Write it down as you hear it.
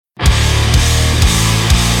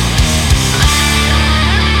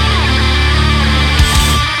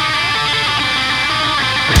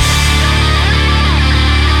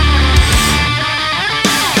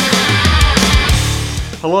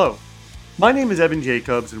Hello, my name is Evan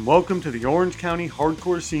Jacobs and welcome to the Orange County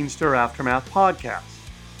Hardcore Scenester Aftermath podcast.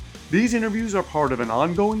 These interviews are part of an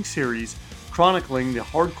ongoing series chronicling the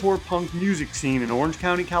hardcore punk music scene in Orange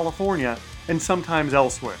County, California, and sometimes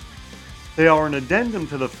elsewhere. They are an addendum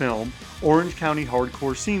to the film Orange County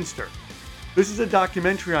Hardcore Scenester. This is a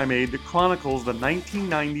documentary I made that chronicles the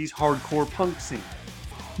 1990s hardcore punk scene.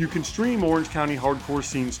 You can stream Orange County Hardcore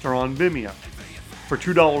Scenester on Vimeo. For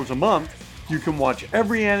 $2 a month, you can watch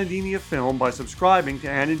every Anademia film by subscribing to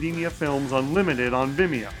Anademia Films Unlimited on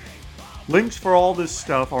Vimeo. Links for all this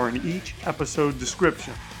stuff are in each episode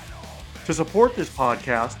description. To support this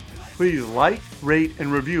podcast, please like, rate,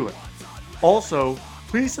 and review it. Also,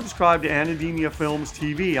 please subscribe to Anademia Films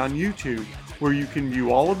TV on YouTube, where you can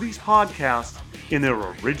view all of these podcasts in their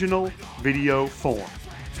original video form.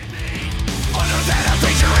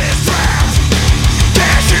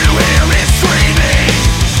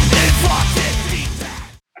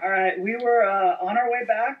 All right, we were on our way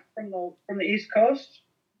back from the East Coast.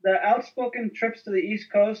 The outspoken trips to the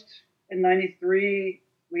East Coast in '93,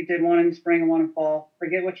 we did one in spring and one in fall.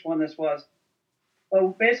 Forget which one this was.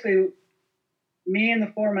 But basically, me and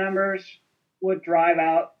the four members would drive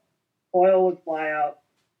out, Foyle would fly out,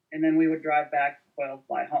 and then we would drive back, Foyle would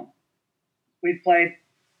fly home. We'd play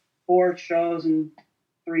 4 shows in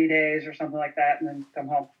 3 days or something like that, and then come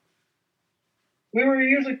home. We were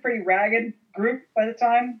usually pretty ragged group by the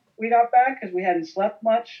time we got back because we hadn't slept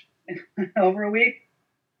much in over a week.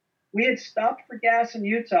 We had stopped for gas in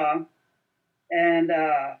Utah, and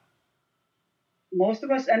most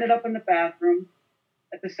of us ended up in the bathroom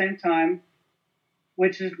at the same time,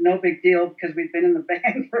 which is no big deal because we'd been in the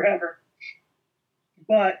band forever.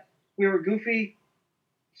 But we were goofy,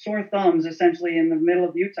 sore thumbs essentially in the middle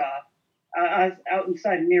of Utah. I was out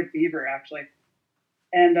inside near Beaver actually,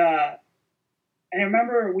 and I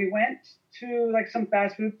remember we went to like some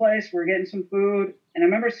fast food place. We were getting some food, and I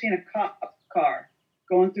remember seeing a cop car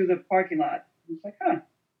going through the parking lot. I was like,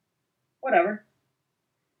 whatever.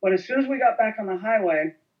 But as soon as we got back on the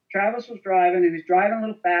highway, Travis was driving. He was driving a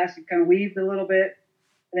little fast. He kind of weaved a little bit,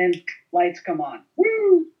 and then lights come on.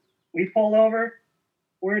 Woo! We pull over.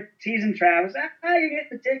 We're teasing Travis. You're getting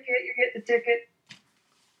the ticket. You're getting the ticket.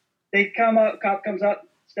 They come up. Cop comes up.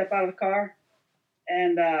 Step out of the car,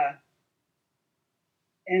 and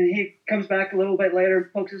he comes back a little bit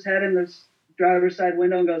later, pokes his head in the driver's side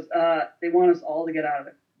window and goes, they want us all to get out of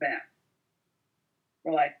the van.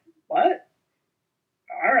 We're like, what?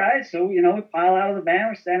 All right. So, we pile out of the van.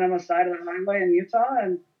 We're standing on the side of the highway in Utah,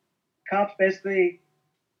 and cops basically,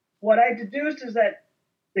 what I deduced is that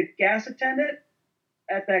the gas attendant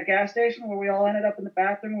at that gas station where we all ended up in the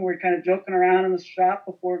bathroom and we were kind of joking around in the shop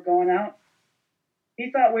before going out, he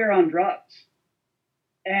thought we were on drugs.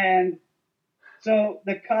 And so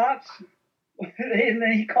the cops, and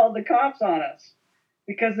then he called the cops on us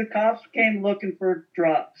because the cops came looking for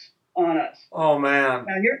drugs on us. Oh, man.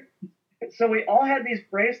 Now so we all had these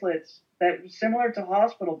bracelets that were similar to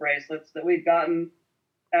hospital bracelets that we'd gotten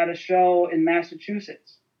at a show in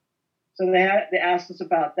Massachusetts. So they asked us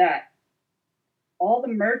about that. All the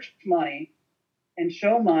merch money and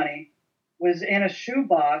show money was in a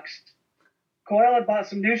shoebox. Coyle had bought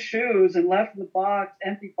some new shoes and left the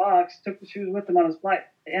empty box, took the shoes with him on his flight.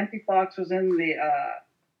 The empty box was in the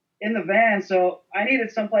van, so I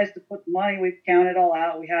needed someplace to put the money. We counted it all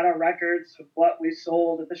out. We had our records of what we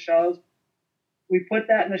sold at the shows. We put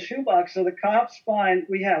that in the shoebox, so the cops find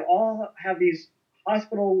we have these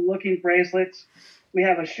hospital-looking bracelets. We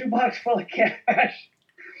have a shoebox full of cash,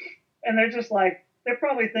 and they're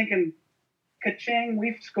probably thinking, ka-ching,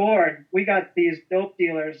 we've scored. We got these dope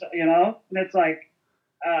dealers, And it's like,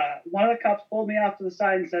 one of the cops pulled me off to the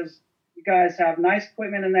side and says, you guys have nice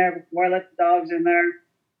equipment in there before I let the dogs in there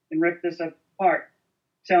and rip this apart.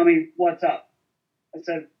 Tell me what's up. I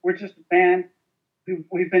said, we're just a band.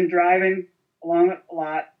 We've been driving along a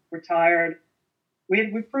lot. We're tired.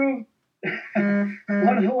 We proved,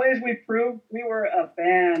 one of the ways we proved we were a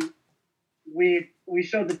band, we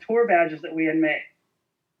showed the tour badges that we had made.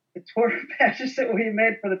 The tour badges that we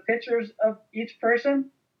made for the pictures of each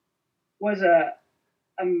person was a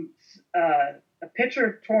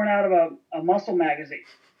picture torn out of a Muscle magazine.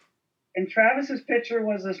 And Travis's picture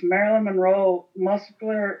was this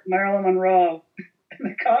muscular Marilyn Monroe.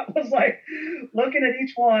 And the cop was like looking at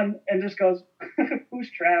each one and just goes,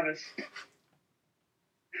 who's Travis?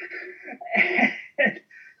 And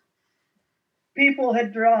people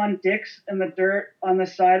had drawn dicks in the dirt on the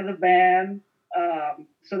side of the van.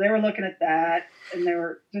 So they were looking at that, and they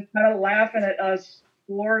were just kind of laughing at us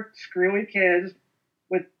 4 screwy kids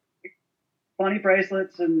with funny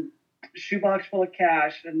bracelets and shoebox full of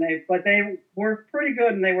cash, but they were pretty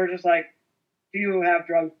good, and they were just like, "Do you have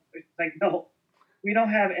drugs?" It's like, no, we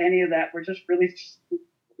don't have any of that. We're just really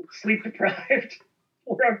sleep deprived.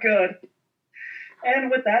 We're good.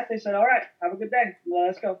 And with that, they said, "All right, have a good day.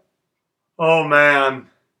 Let's go." Oh man,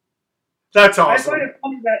 that's I awesome. find it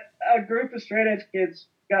funny that a group of straight edge kids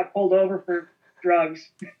got pulled over for drugs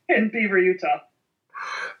in Beaver, Utah.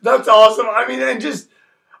 That's awesome. I mean, and just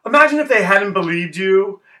imagine if they hadn't believed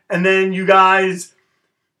you, and then you guys,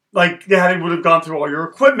 like, they would have gone through all your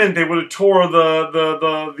equipment. They would have tore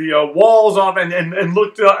the walls off and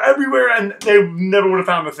looked everywhere, and they never would have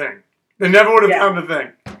found a thing. They never would have found a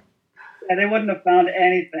thing. Yeah, they wouldn't have found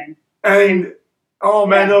anything. And oh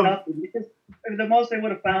man, nothing. Because the most they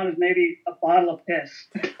would have found is maybe a bottle of piss.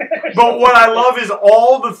 But what I love is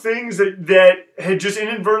all the things that had just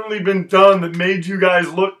inadvertently been done that made you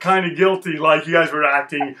guys look kind of guilty, like you guys were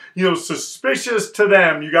acting, suspicious to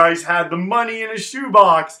them. You guys had the money in a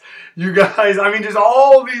shoebox. You guys, I mean, just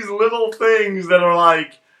all these little things that are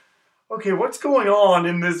like, okay, what's going on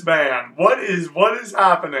in this band? What is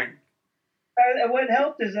happening? And what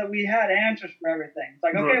helped is that we had answers for everything. It's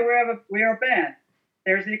like, okay, we are a band.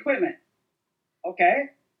 There's the equipment. Okay,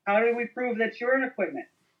 how do we prove that you're an equipment?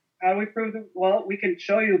 How do we prove that? Well, we can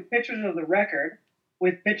show you pictures of the record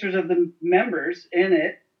with pictures of the members in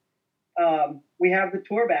it. We have the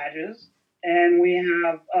tour badges, and we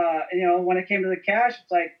have, when it came to the cash,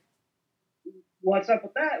 it's like, what's up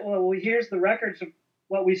with that? Well, here's the records of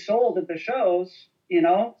what we sold at the shows,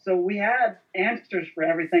 So we had answers for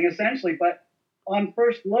everything essentially, but on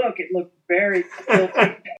first look, it looked very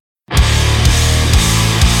guilty.